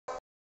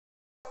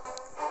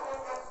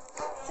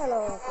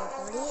Hello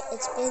everybody,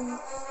 it's been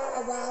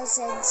a while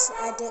since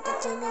I did a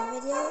gaming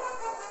video,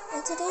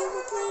 and today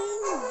we're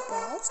playing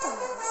Brawl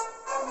Stars.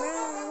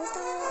 Brawl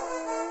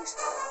Stars!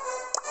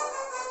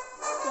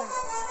 Yeah,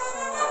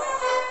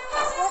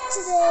 so what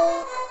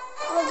today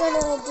we're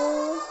gonna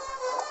do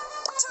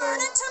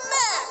Turn it to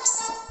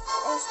max!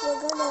 is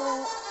we're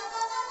gonna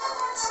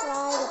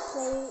try to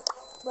play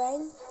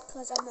rank,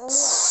 because I'm only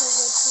at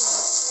silver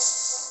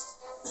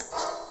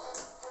 2.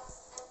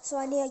 So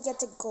I need to get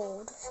to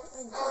gold. So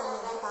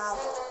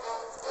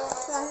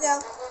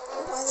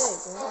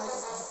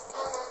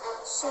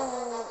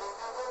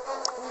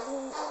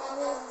we're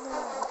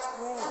not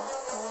ranked.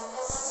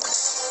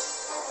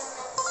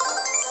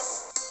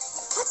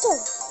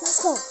 Let's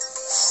go.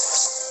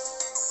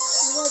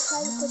 I'm gonna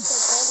try to put the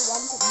gold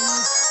one to me.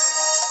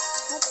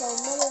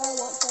 Maybe I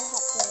want to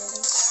happen.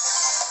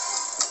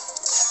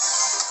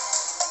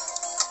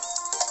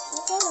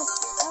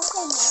 I'll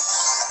play next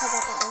because I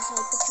got this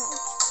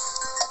hypercharge.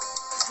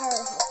 Her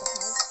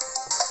hypercharge.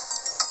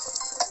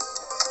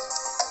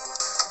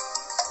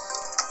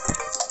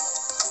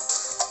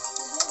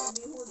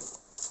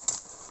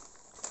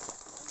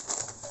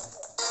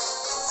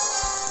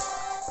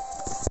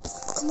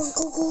 Come on,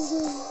 go.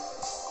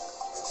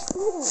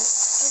 Ooh.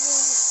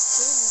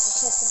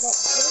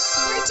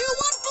 Three, two,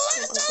 one,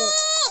 blast off!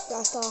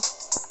 Blast off.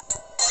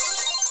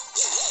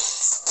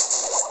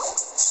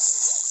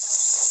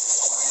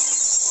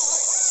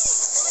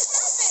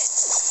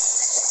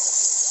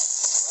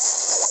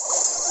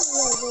 We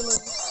are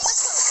winning.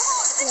 Let's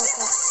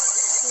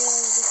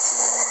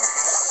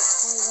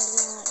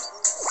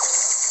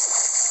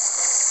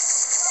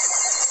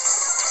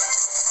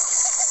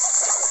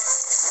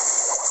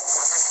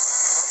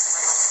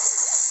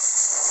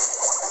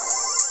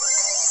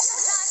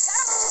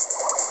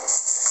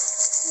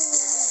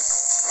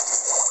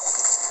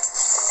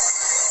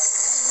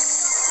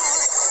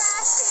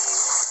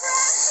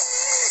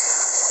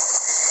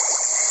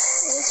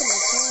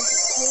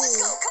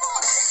go, come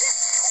on!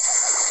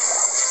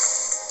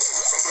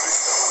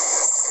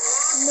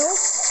 Nope,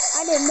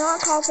 I did not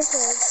call for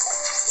third.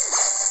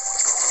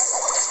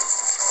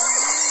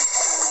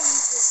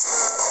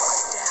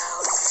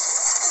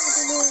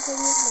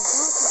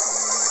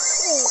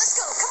 Let's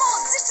go, come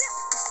on! Blast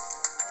off!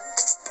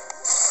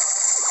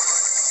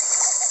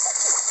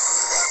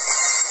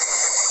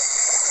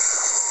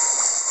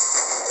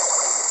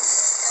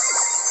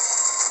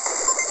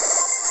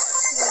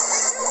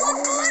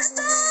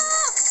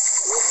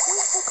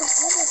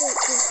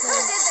 Who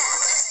did that?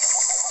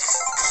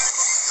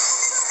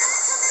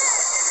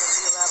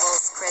 Energy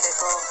levels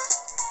critical.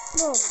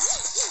 No.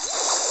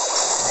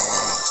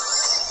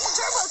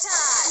 Turbo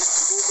time!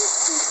 Let's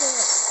go,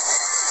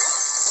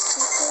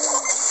 come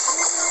on!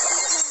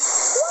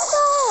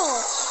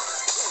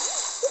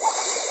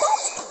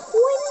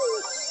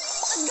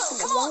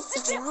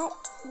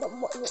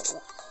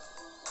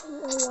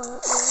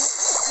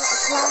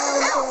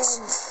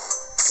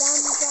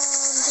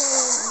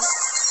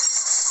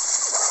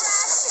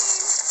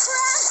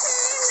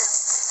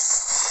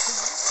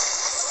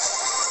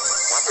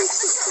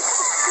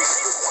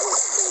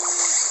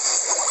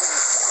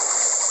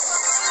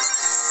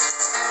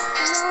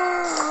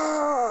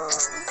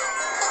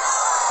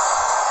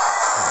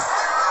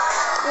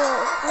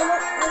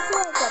 I feel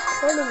like they're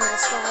pulling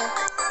this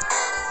guy.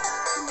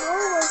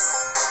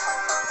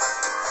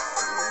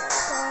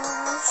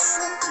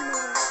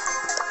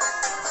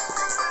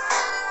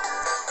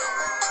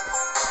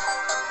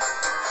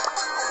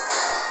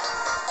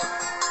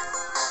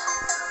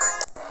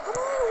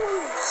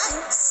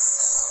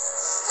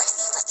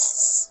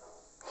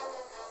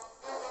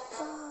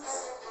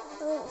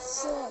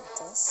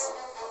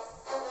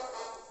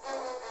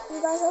 You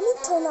guys, let me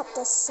turn up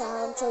the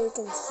sound so you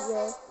can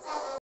hear.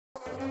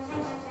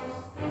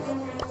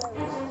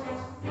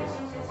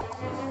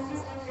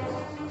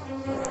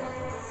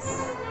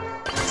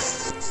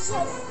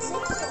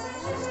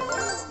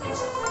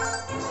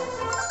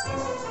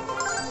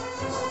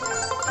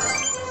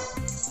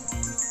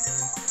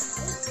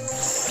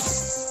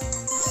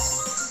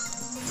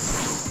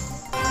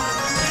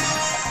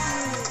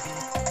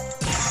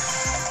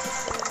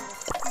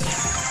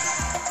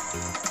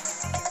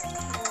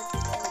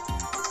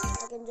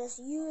 Just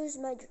use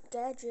my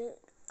gadget,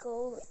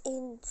 go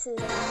into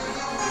the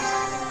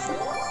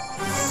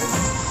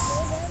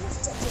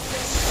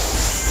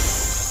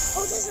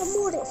oh, there's a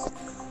mortis.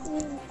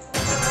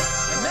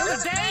 Another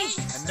day,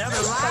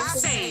 another life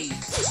saved.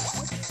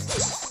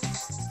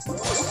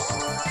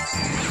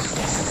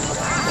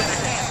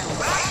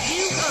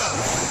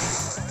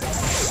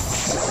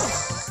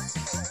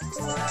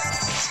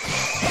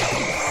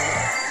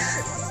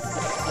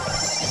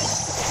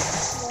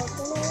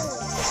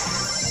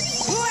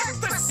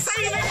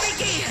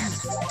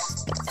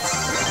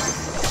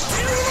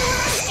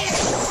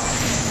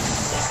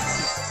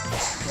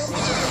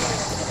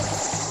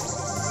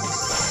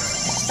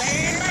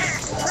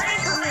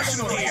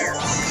 Here.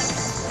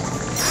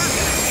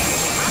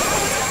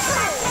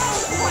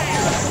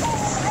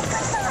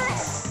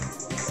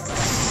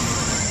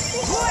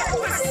 Let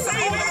the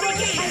saving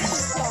begin!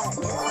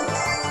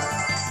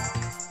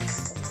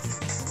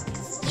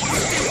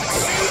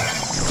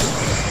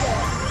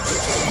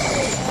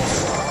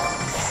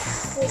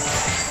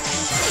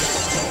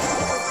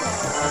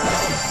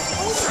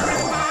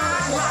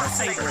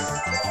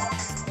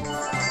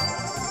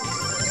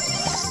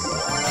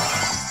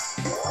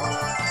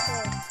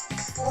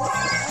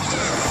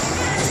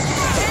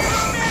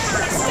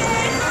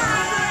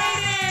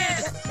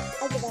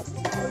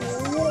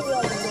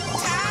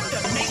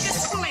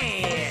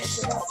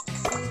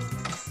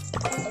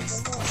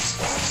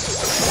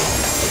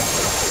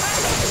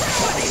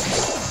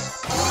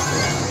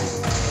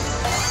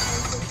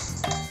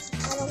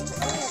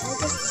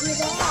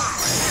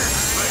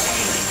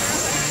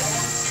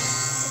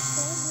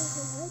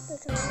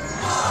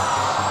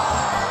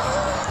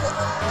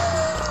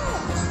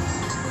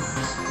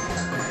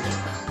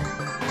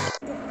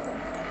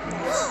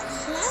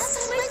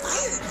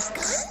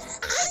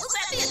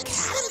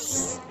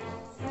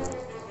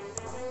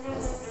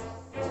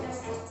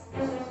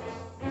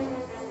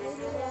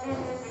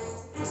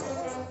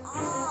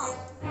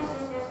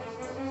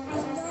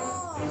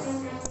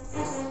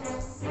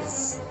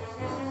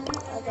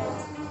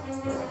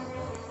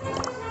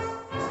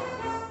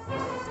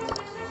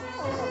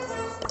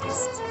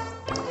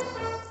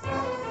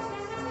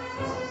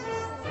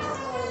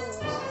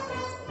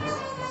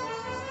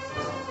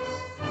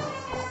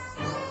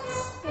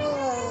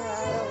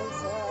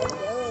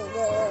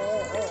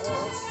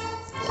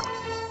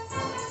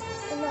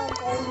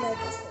 and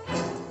make us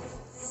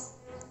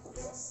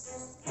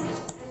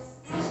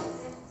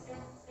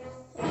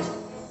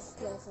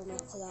play for my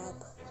club.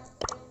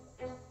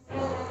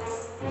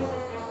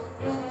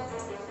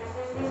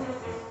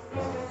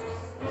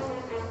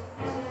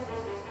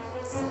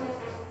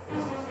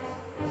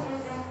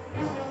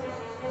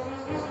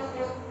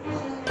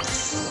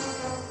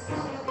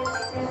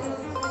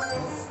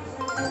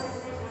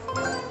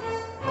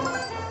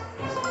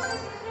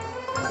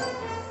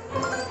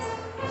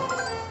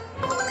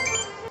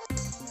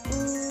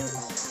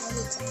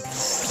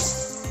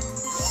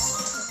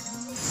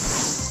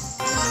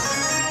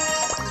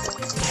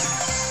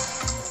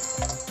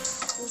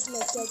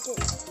 Let's go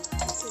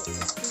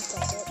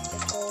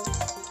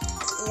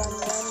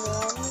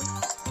run.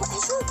 What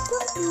is that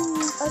button?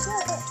 I saw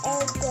the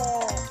egg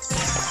there.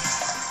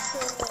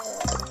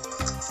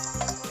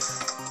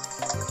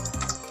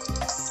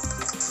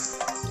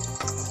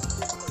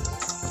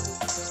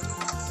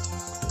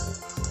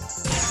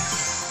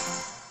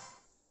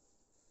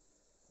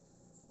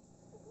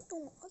 Oh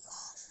my gosh.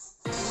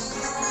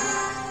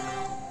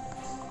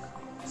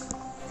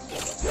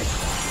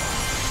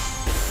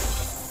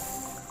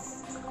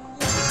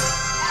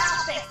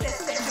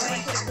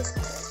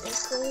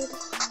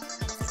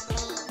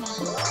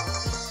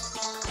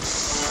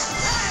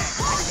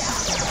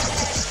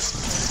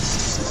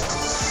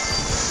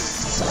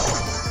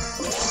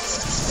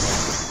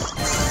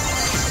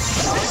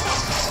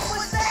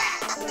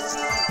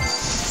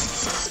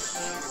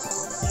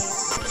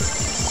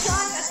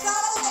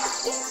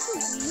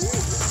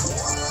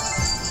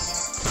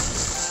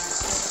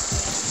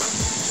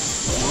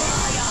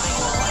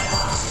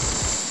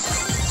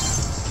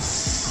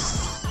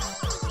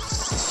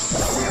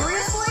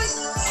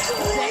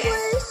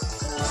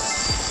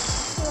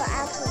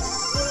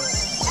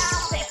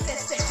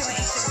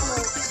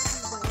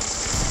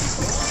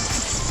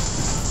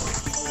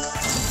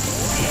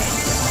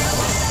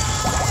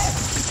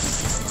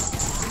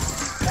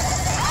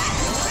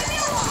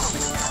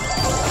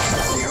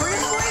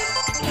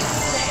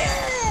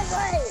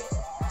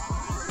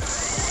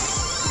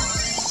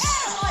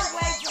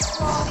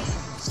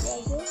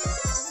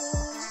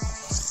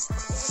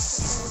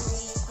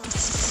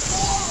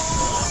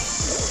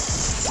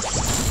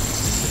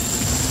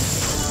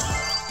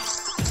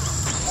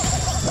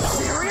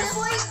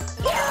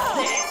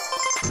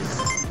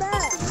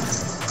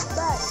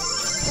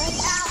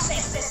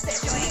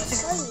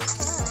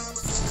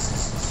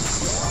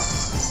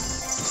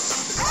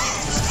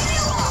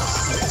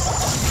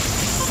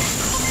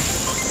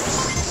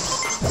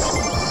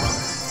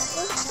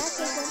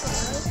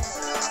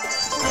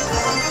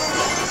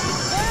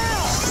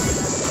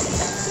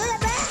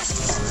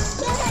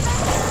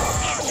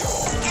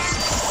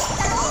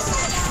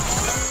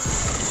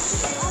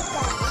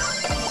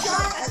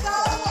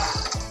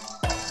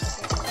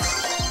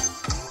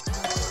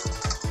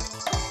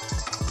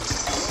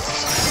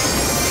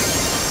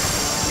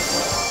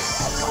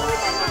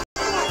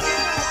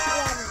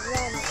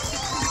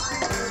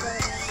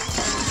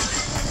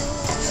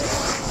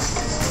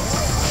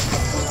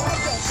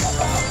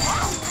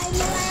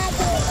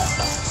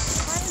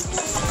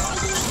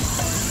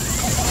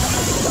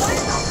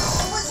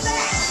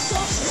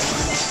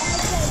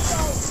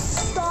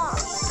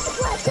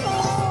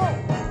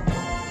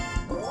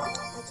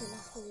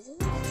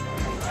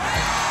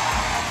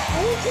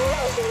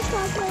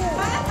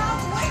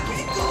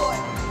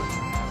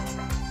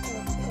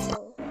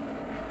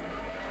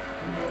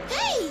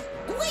 Hey,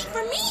 wait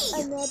for me!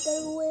 Another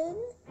win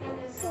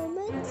for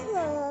my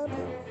club.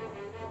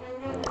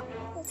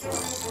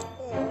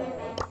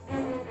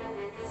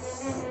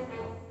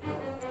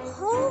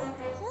 How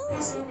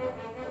is it?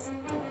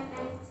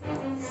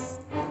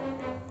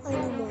 I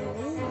need more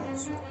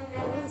wins. I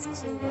have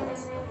 3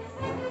 wins.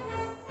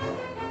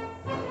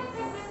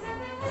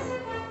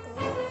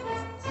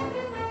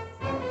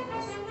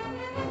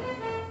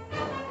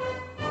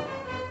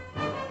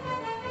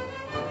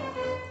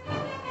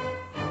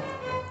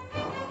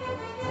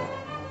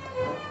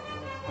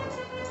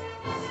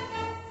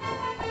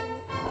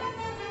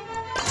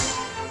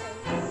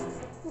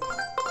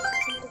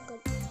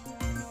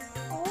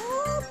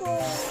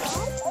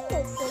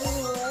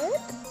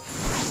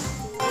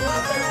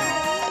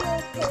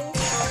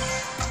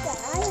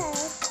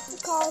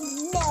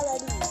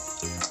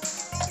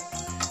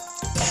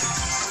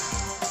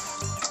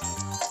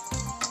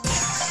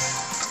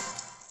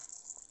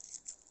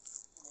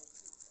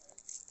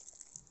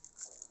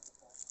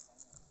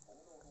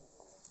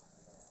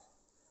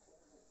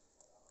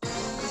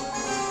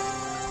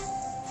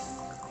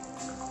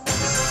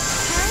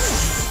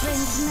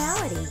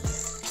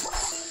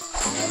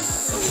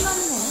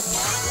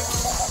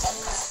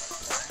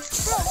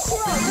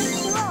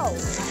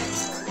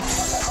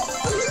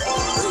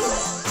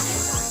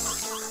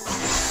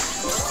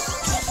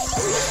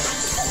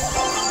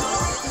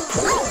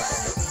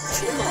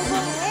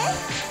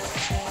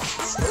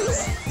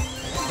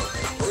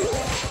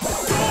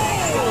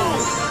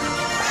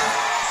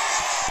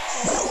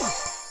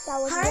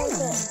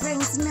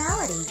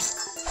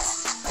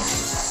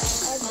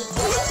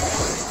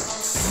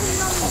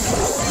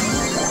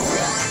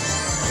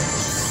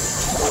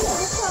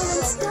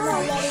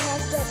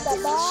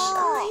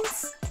 ball.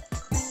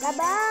 La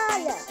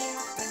balle.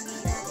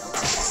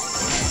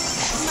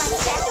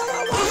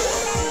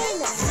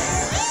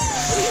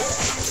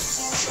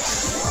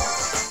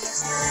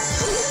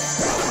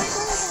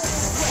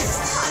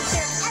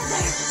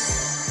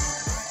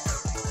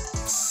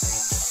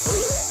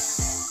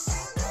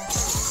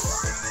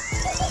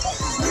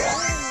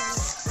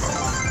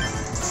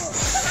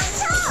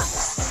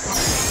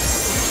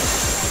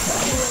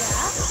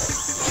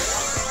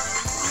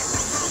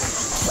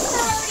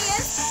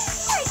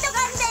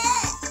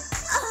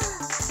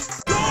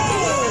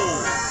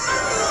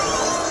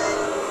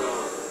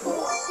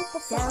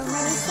 So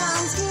many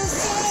songs to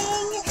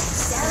sing,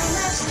 so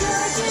much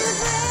joy to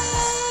bring.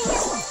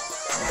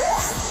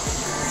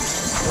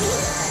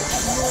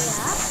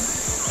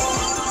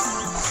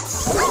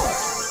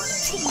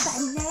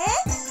 맞네?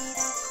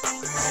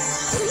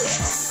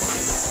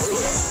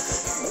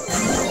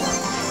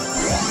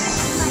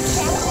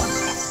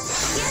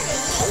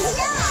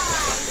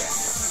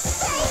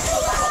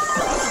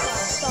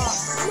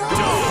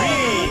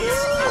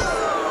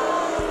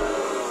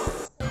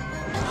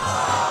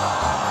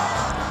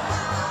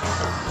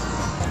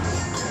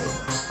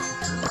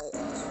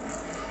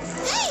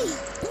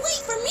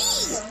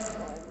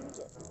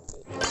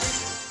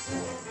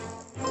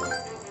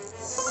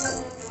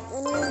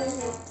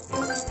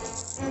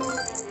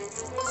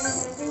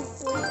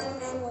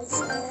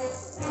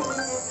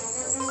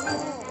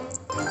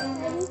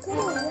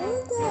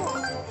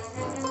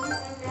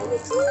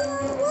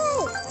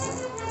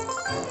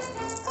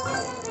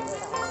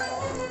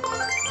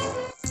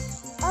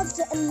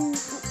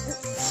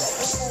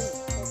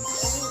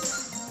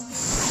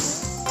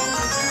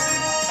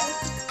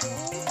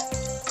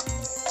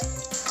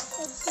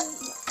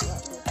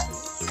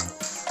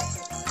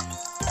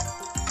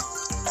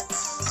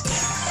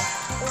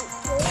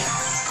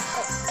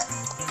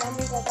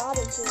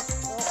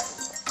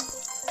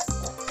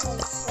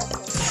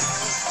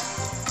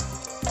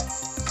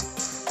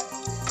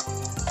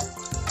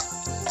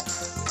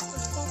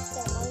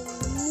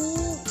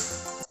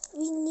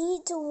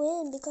 To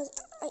win because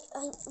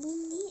we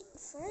need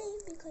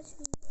frame because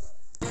we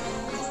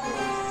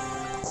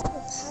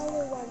the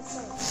power one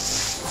first.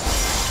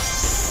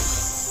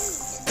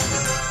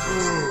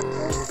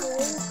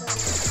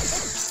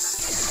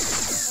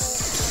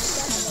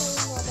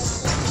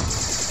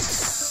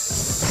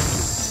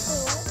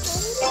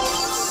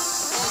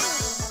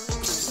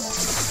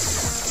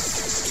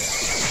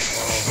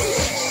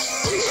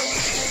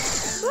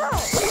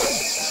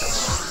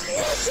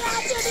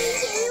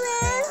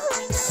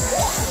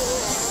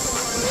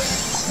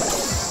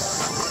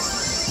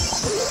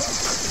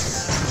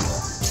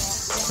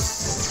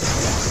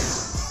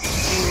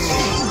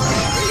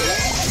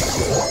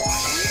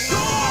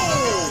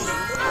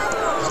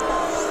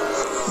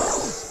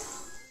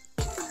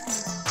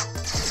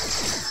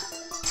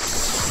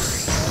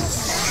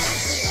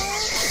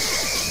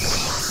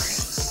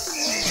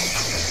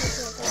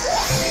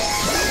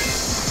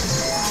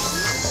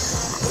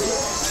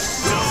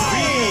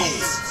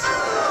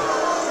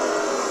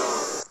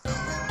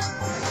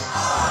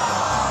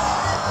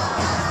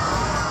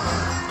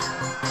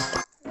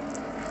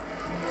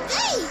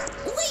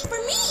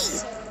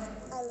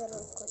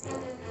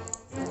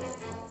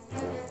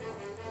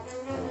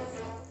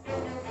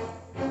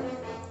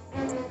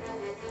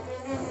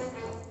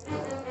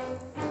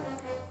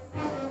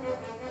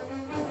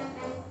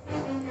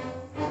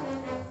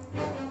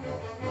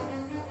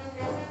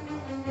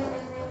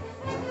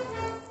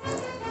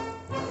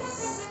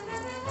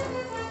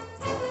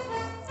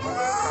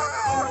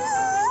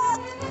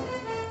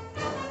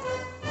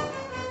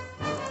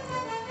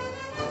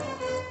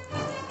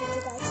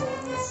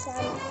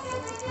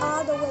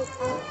 All the way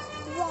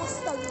across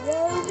the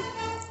road.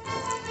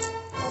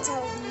 That's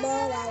how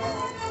mad I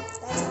am.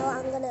 That's how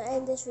I'm gonna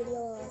end this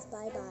video off.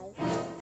 Bye bye.